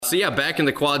So yeah, back in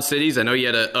the Quad Cities, I know you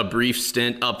had a brief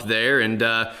stint up there, and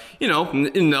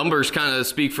numbers kind of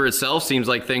speak for itself. Seems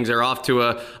like things are off to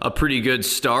a pretty good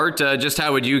start. Just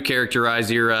how would you characterize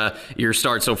your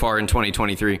start so far in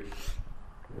 2023?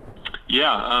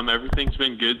 Yeah, everything's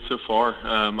been good so far.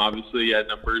 Obviously, yeah,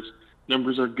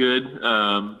 numbers are good.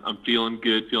 I'm feeling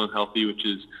good, feeling healthy, which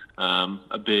is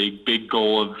a big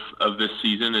goal of this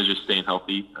season is just staying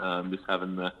healthy. Just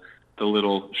having the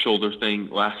little shoulder thing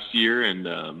last year,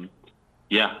 and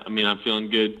yeah, I mean, I'm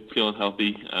feeling good, feeling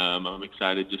healthy. I'm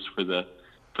excited just for the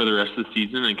rest of the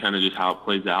season and kind of just how it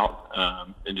plays out,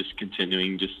 and just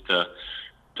continuing just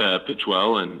to pitch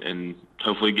well and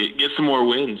hopefully get some more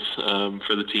wins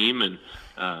for the team, and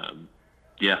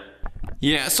yeah.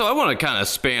 Yeah, so I want to kind of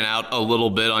span out a little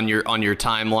bit on your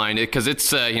timeline, because it's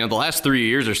the last 3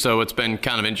 years or so it's been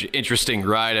kind of an interesting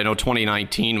ride. I know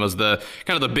 2019 was the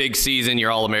kind of the big season, your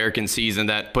All-American season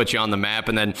that put you on the map,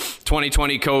 and then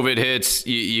 2020 COVID hits,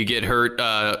 you get hurt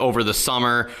over the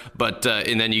summer, but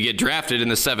and then you get drafted in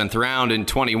the 7th round in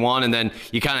 21, and then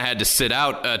you kind of had to sit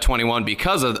out 21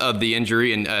 because of the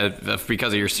injury and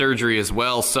because of your surgery as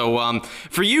well. So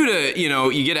for you to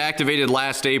you get activated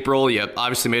last April, you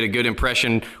obviously made a good impression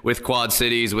with Quad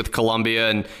Cities, with Columbia,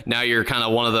 and now you're kind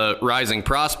of one of the rising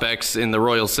prospects in the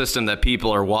Royal system that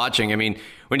people are watching. I mean,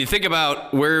 when you think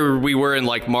about where we were in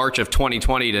like March of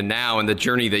 2020 to now and the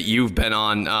journey that you've been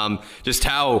on, just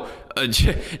how could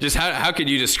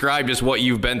you describe just what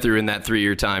you've been through in that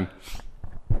 3-year time?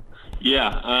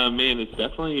 Yeah, man, it's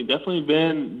definitely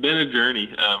been a journey,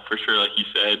 for sure. Like you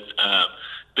said,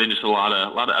 been just a lot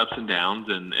of ups and downs,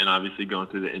 and obviously going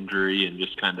through the injury and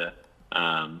just kind of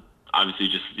obviously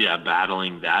just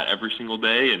battling that every single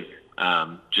day, and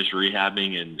just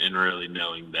rehabbing and really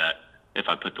knowing that if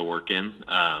I put the work in,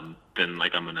 then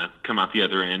like I'm gonna come out the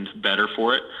other end better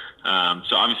for it.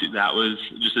 So obviously that was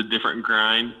just a different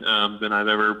grind than I've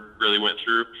ever really went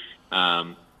through.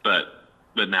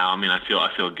 But now, I mean, I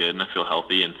feel good and I feel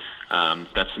healthy, and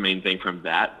that's the main thing from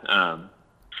that.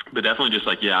 But definitely just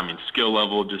like, I mean, skill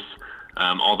level, just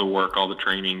all the work, all the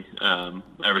training,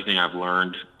 everything I've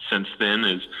learned since then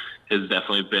has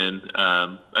definitely been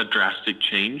a drastic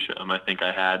change. I think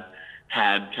I had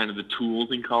kind of the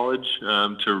tools in college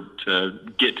to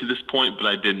get to this point, but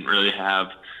I didn't really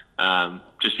have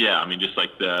just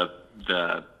like the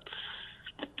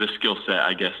skill set,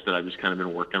 I guess, that I've just kind of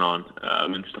been working on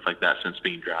and stuff like that since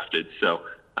being drafted. So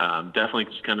definitely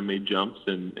just kind of made jumps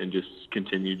and just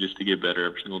continue just to get better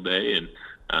every single day, and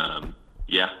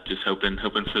just hoping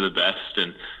for the best,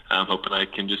 and hoping I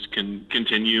can just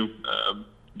continue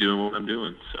doing what I'm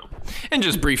doing. So, and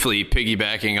just briefly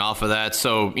piggybacking off of that,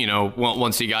 so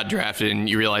once you got drafted and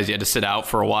you realized you had to sit out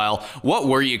for a while, what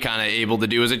were you kind of able to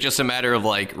do? Is it just a matter of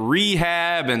like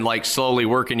rehab and like slowly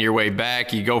working your way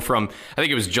back? You go from, I think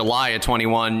it was July of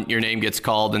 21, your name gets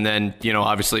called, and then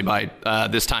obviously by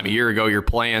this time a year ago you're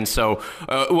playing. So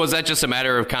was that just a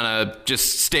matter of kind of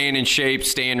just staying in shape,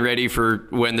 staying ready for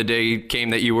when the day came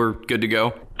that you were good to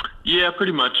go? Yeah,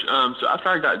 pretty much. So after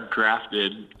I got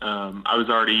drafted, I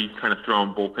was already kind of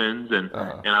throwing bullpens, and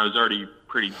I was already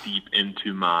pretty deep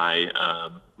into my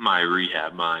my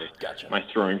rehab, my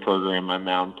throwing program, my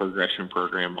mound progression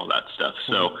program, all that stuff.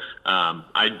 So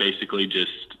I basically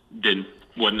just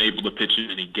wasn't able to pitch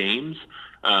in any games,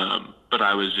 but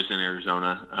I was just in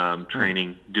Arizona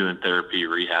training, doing therapy,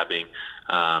 rehabbing,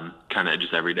 kind of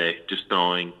just every day, just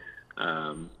throwing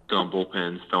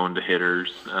bullpens, throwing to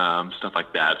hitters, stuff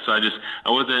like that. So I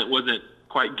wasn't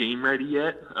quite game ready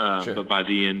yet, but by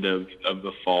the end of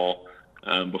the fall,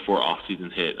 before off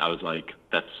season hit, I was like,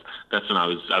 that's when I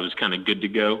was kind of good to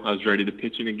go. I was ready to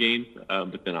pitch in a game,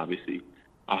 but then obviously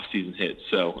off season hit.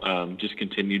 So just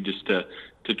continued just to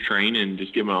train and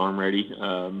just get my arm ready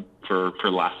for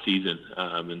last season,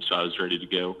 and so I was ready to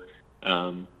go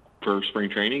for spring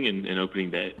training and opening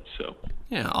day. So.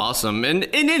 Yeah, awesome. And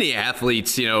in any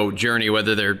athlete's, journey,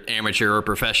 whether they're amateur or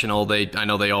professional, I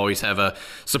know they always have a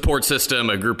support system,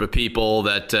 a group of people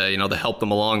that, that help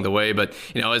them along the way. But,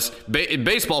 as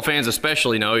baseball fans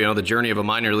especially know, the journey of a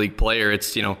minor league player,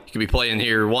 it's, you can be playing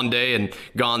here one day and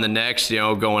gone the next,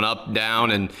 going up,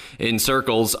 down, and in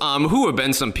circles. Who have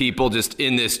been some people just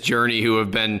in this journey who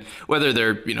have been, whether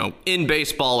they're, in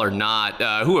baseball or not,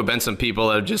 who have been some people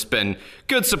that have just been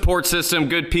good support system,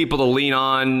 good people to lean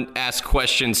on, ask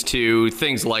questions to,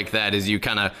 things like that as you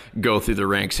kind of go through the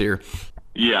ranks here?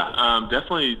 Yeah,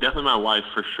 definitely my wife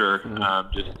for sure.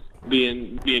 Just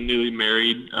being newly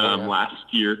married last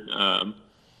year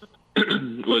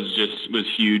was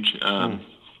huge,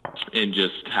 and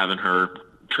just having her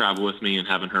travel with me and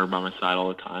having her by my side all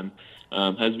the time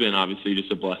has been obviously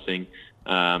just a blessing.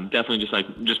 definitely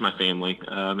just my family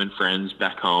and friends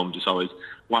back home, just always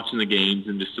watching the games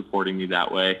and just supporting me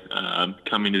that way.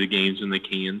 Coming to the games when they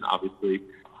can, obviously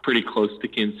pretty close to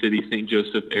Kansas City, St.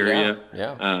 Joseph area,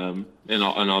 and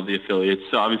all the affiliates.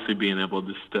 So obviously being able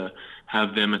just to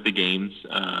have them at the games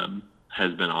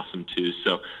has been awesome too.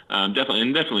 So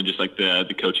definitely just like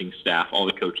the coaching staff, all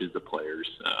the coaches, the players,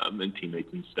 and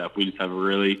teammates and stuff. We just have a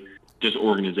really, just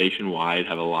organization wide,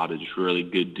 have a lot of just really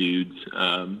good dudes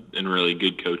and really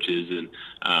good coaches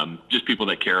and just people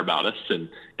that care about us, and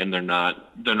they're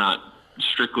not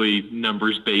strictly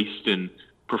numbers based and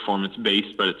performance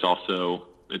based, but it's also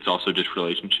just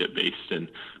relationship based, and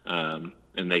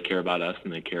they care about us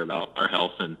and they care about our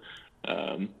health and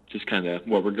just kind of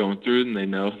what we're going through, and they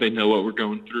know what we're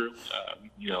going through.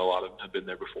 A lot of them have been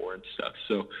there before and stuff.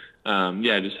 So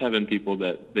just having people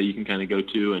that you can kind of go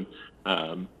to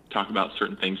and talk about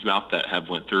certain things about that have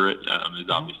went through it is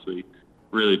obviously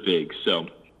really big. So,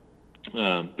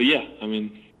 I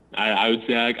would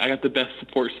say I got the best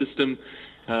support system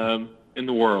in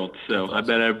the world. So awesome. I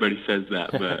bet everybody says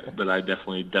that, but I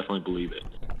definitely believe it.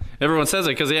 Everyone says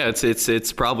it because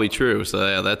it's probably true. So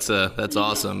yeah, that's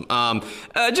awesome.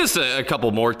 Just a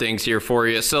couple more things here for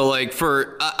you. So like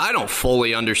I don't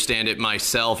fully understand it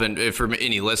myself, and for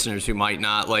any listeners who might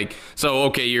not, like, so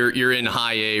okay, you're in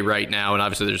high A right now, and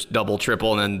obviously there's double,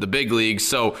 triple, and then the big leagues.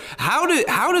 So how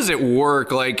does it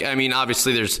work? Like, I mean,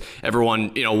 obviously there's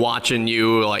everyone watching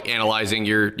you, like analyzing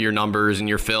your numbers and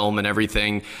your film and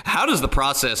everything. How does the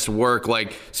process work?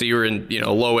 Like, so you were in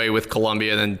low A with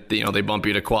Columbia, and then they bump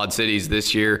you to Quad Cities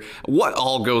this year. What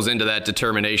all goes into that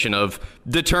determination of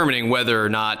determining whether or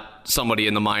not somebody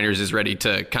in the minors is ready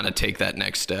to kind of take that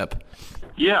next step?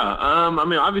 Yeah,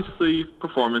 obviously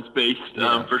performance based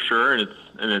for sure, and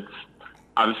it's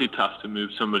obviously tough to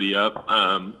move somebody up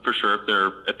for sure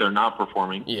if they're not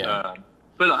performing. Yeah,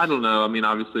 but I don't know. I mean,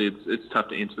 obviously it's tough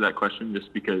to answer that question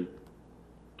just because.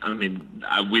 I mean,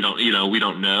 we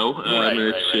don't know.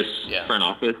 It's just front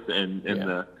office and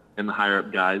the higher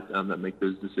up guys that make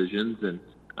those decisions, and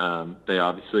they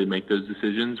obviously make those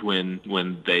decisions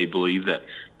when they believe that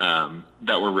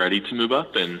we're ready to move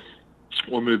up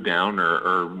or move down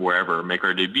or wherever, make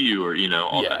our debut or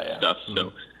all that stuff.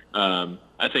 Mm-hmm. So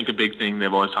I think a big thing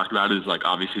they've always talked about is like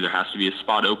obviously there has to be a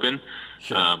spot open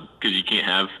because you can't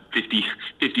have 50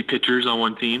 pitchers on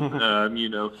one team,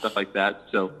 stuff like that.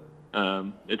 So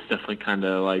it's definitely kind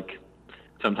of like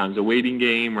sometimes a waiting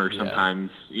game or sometimes,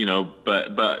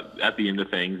 but at the end of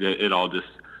things, it all just,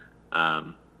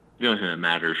 the only thing that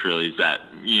matters really is that,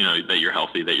 that you're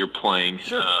healthy, that you're playing.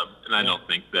 Sure. And I don't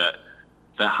think that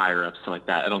higher ups like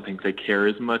that, I don't think they care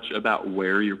as much about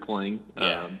where you're playing,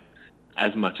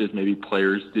 as much as maybe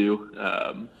players do.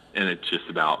 And it's just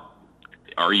about,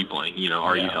 are you playing?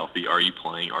 Are you healthy? Are you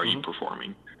playing? Are you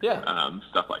performing? Yeah.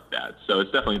 Stuff like that. So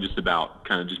it's definitely just about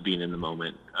kind of just being in the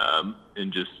moment,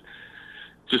 and just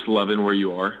loving where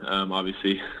you are.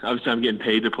 Obviously I'm getting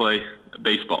paid to play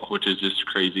baseball, which is just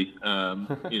crazy.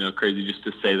 Crazy just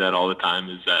to say that all the time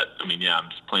is that, I'm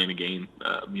just playing a game,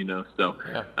 so,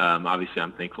 obviously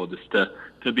I'm thankful just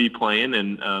to be playing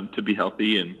and, to be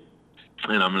healthy and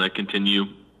I'm going to continue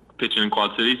pitching in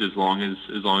Quad Cities as long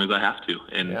as I have to.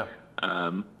 And,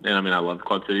 I love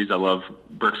Quad Cities. I love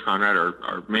Brooks Conrad,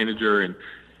 our manager,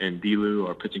 and D-Lou,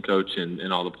 our pitching coach,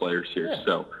 and all the players here. Yeah.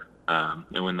 So,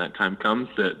 and when that time comes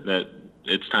that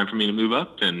it's time for me to move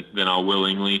up, and then I'll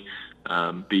willingly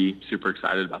be super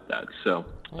excited about that. So,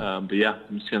 I'm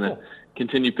just going to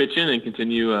continue pitching and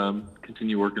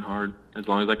continue working hard as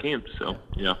long as I can. So,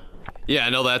 yeah. Yeah, I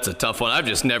know that's a tough one. I've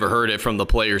just never heard it from the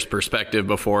player's perspective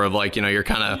before of like, you're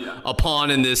kind of a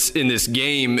pawn in this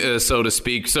game, so to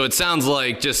speak. So it sounds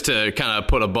like, just to kind of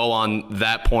put a bow on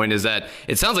that point, is that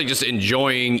it sounds like just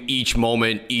enjoying each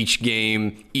moment, each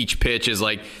game, each pitch is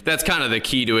like, that's kind of the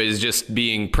key to it, is just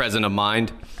being present of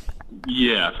mind.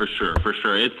 Yeah, for sure.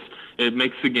 It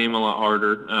makes the game a lot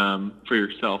harder for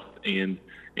yourself and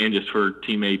just for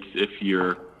teammates if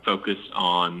you're focused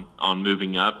on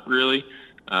moving up, really.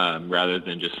 Rather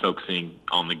than just focusing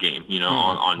on the game,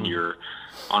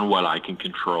 on what I can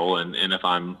control. And if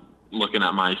I'm looking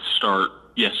at my start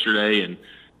yesterday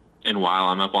and while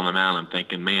I'm up on the mound, I'm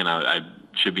thinking, man, I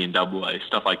should be in Double-A,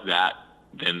 stuff like that,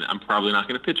 then I'm probably not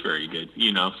going to pitch very good,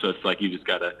 So it's like you just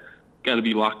gotta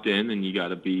be locked in, and you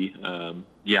gotta be,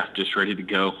 just ready to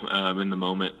go in the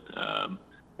moment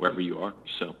wherever you are.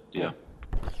 So yeah.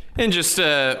 And just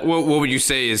what would you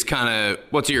say is kind of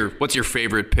what's your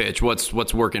favorite pitch?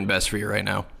 What's working best for you right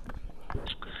now?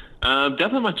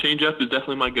 Definitely my changeup is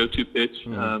definitely my go-to pitch.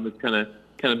 It's kind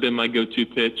kind of been my go-to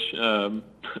pitch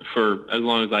for as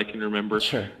long as I can remember.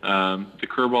 Sure. The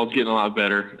curveball's getting a lot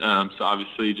better, so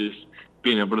obviously just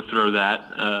being able to throw that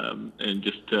and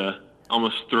just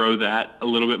almost throw that a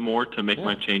little bit more to make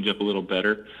my changeup a little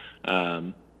better.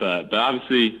 But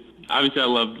obviously I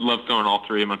love throwing all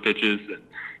three of my pitches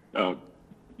and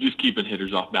just keeping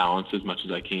hitters off balance as much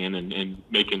as I can and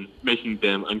making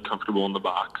them uncomfortable in the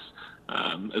box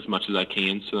as much as I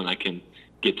can, so then I can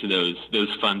get to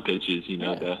those fun pitches,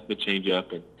 the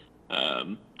changeup, and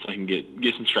so I can get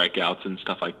some strikeouts and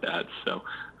stuff like that. So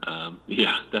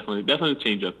definitely the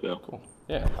changeup though. Cool.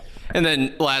 Yeah. And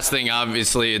then last thing,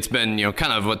 obviously, it's been,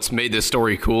 kind of what's made this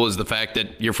story cool is the fact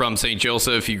that you're from St.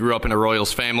 Joseph. You grew up in a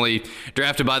Royals family,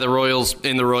 drafted by the Royals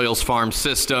in the Royals farm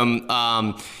system.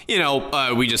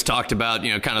 We just talked about,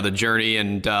 kind of the journey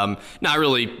and not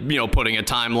really, putting a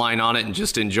timeline on it and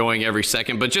just enjoying every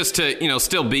second, but just to,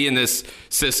 still be in this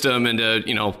system and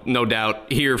to, no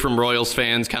doubt hear from Royals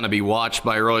fans, kind of be watched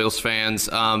by Royals fans.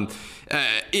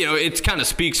 It kind of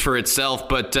speaks for itself,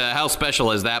 but how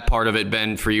special has that part of it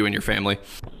been for you and your family?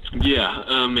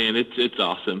 Yeah, man, it's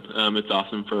awesome. It's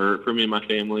awesome for me and my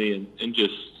family, and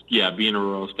just being a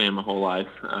Royals fan my whole life,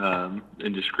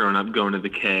 and just growing up going to the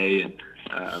K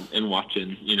and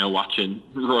watching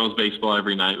Royals baseball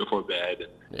every night before bed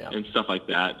and stuff like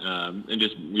that. And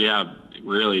just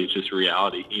really it's just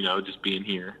reality. Just being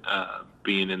here,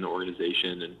 being in the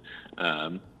organization,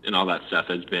 and all that stuff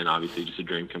has been obviously just a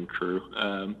dream come true.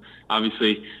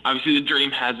 Obviously the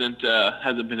dream hasn't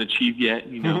been achieved yet,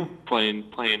 playing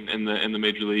in the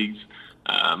major leagues.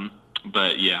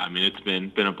 But it's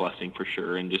been a blessing for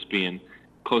sure. And just being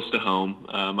close to home.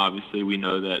 Obviously we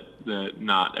know that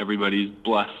not everybody's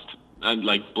blessed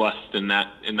in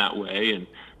that way. And,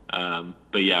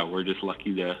 but we're just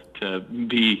lucky to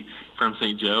be from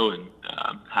St. Joe and,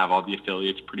 have all the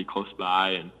affiliates pretty close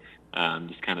by, and,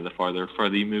 just kind of the farther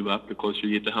you move up, the closer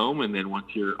you get to home. And then once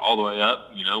you're all the way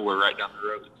up, we're right down the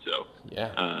road. So,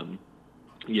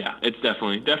 it's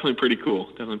definitely pretty cool.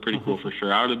 Definitely pretty cool for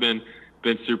sure. I would have been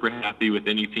super happy with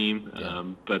any team.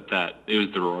 But that it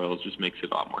was the Royals just makes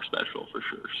it a lot more special for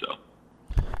sure. So.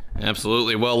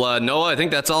 Absolutely. Well, Noah, I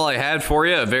think that's all I had for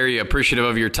you. Very appreciative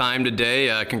of your time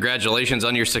today. Congratulations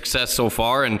on your success so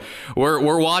far, and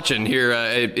we're watching here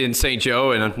in St.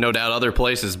 Joe and no doubt other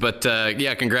places. But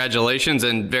congratulations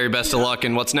and very best of luck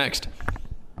in what's next.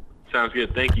 Sounds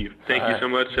good. Thank you. Thank you so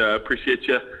much. Appreciate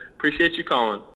you calling.